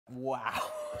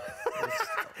Wow.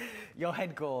 Your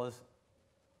head goes,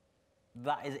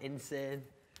 that is insane.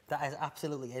 That is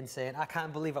absolutely insane. I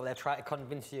can't believe how they're trying to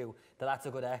convince you that that's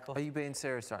a good haircut. Are you being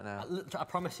serious right now? I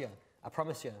promise you. I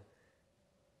promise you.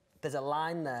 There's a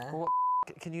line there. Well,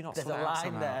 can you not There's sort a it out line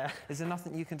somehow? there. Is there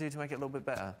nothing you can do to make it a little bit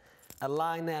better? A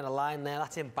line there and a line there.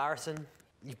 That's embarrassing.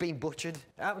 You've been butchered. It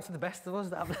happens to the best of us.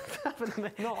 That happened to me.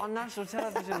 Not on national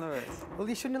television, Lewis. Well,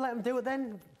 you shouldn't have let him do it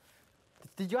then.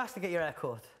 Did you ask to get your hair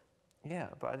cut? Yeah,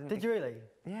 but I didn't... Did you really?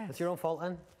 Yeah. It's your own fault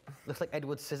then? Looks like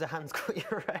Edward Scissorhands cut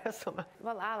your hair or something.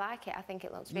 Well, I like it. I think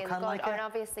it looks really can good. like it? And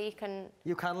obviously you can...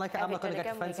 You can like it. I'm not going to get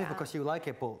Everybody defensive can because you like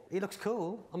it, but he looks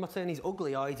cool. I'm not saying he's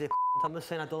ugly or he's a I'm just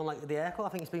saying I don't like the haircut. I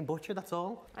think it's been butchered, that's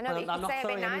all. I know, but you could say a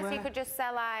bit nice. Anywhere. You could just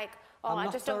say like, oh, I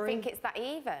just don't think it's that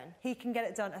even. He can get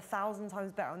it done 1,000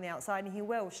 times better on the outside, and he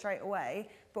will straight away.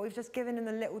 But we've just given him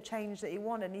the little change that he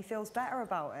wanted, and he feels better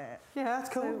about it. Yeah, that's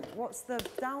cool. So what's the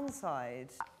downside?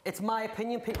 It's my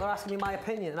opinion. People are asking me my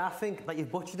opinion, and I think that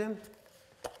you've butchered him.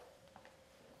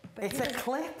 But it's a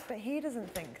clip. But he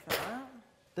doesn't think that.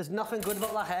 There's nothing good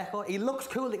about that haircut. He looks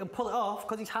cool, he can pull it off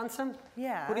because he's handsome.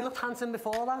 Yeah. But he looked handsome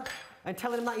before that. And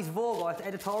telling him that he's Vogue or it's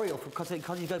editorial because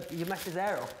you messed his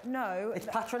hair up. No. It's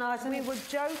patronising. We were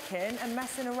joking and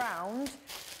messing around,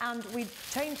 and we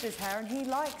changed his hair, and he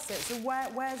likes it. So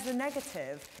where's the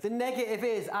negative? The negative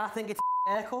is, I think it's a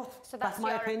haircut. So that's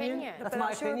my your opinion. That's But my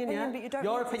that's your opinion, opinion, yeah. but you don't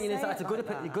your need to opinion is say that it's it a good,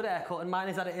 like that. good haircut, and mine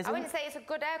is that it isn't. I wouldn't say it's a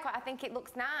good haircut. I think it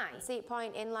looks nice. See,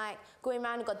 point in like going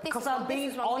around and go, this is Because wrong, I'm being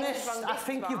this is wrong, honest, this is wrong, I this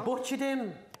think is you've wrong. butchered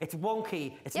him. It's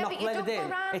wonky, it's Yeah, not but you don't blended go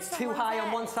in. around It's too someone's high on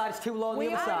head. one side, it's too low on the We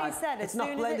other already side. said, It's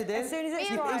not blended in. as soon as it's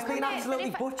Yeah, dry, He's been but absolutely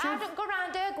if butchered. I don't go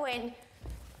around her going,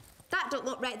 that don't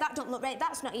look right, that don't look right,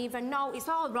 that's not even, no, it's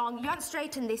all wrong, you haven't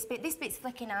straightened this bit's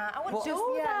flicking out. I wouldn't do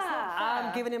that.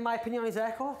 I'm giving him my opinion on his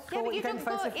haircut. Yeah, but you getting don't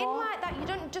go defensive in for? like that, you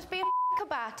don't just be a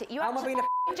about it. You I'm not actually being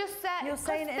just say, You're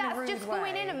saying it in a that's rude just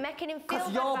going in way. and making him feel Because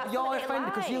bad you're about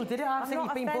offended because you did it. I I'm think not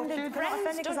you've been offended. butchered. I'm not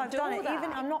offended because I've done it. Friends don't Even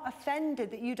do that. I'm not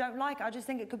offended that you don't like it. I just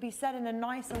think it could be said in a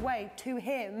nicer way to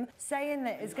him. Saying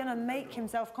that is going to make him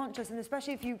self-conscious, and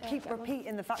especially if you keep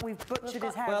repeating the fact we've butchered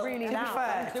his hair Well, really to be loud.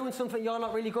 fair, doing something you're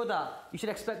not really good at, you should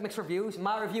expect mixed reviews.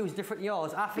 My review is different to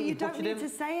yours. I But think you you don't butchered need him. to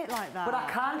say it like that. But I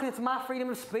can because it's my freedom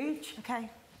of speech. Okay.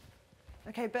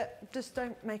 Okay, but just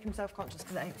don't make him self-conscious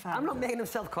because it ain't fair. I'm not making him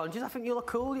self-conscious. I think you look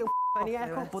cool. You any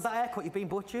haircut, Lewis. but that haircut, you've been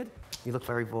butchered. You look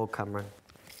very Vogue, Cameron.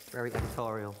 Very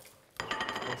editorial.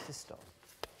 Let's just stop.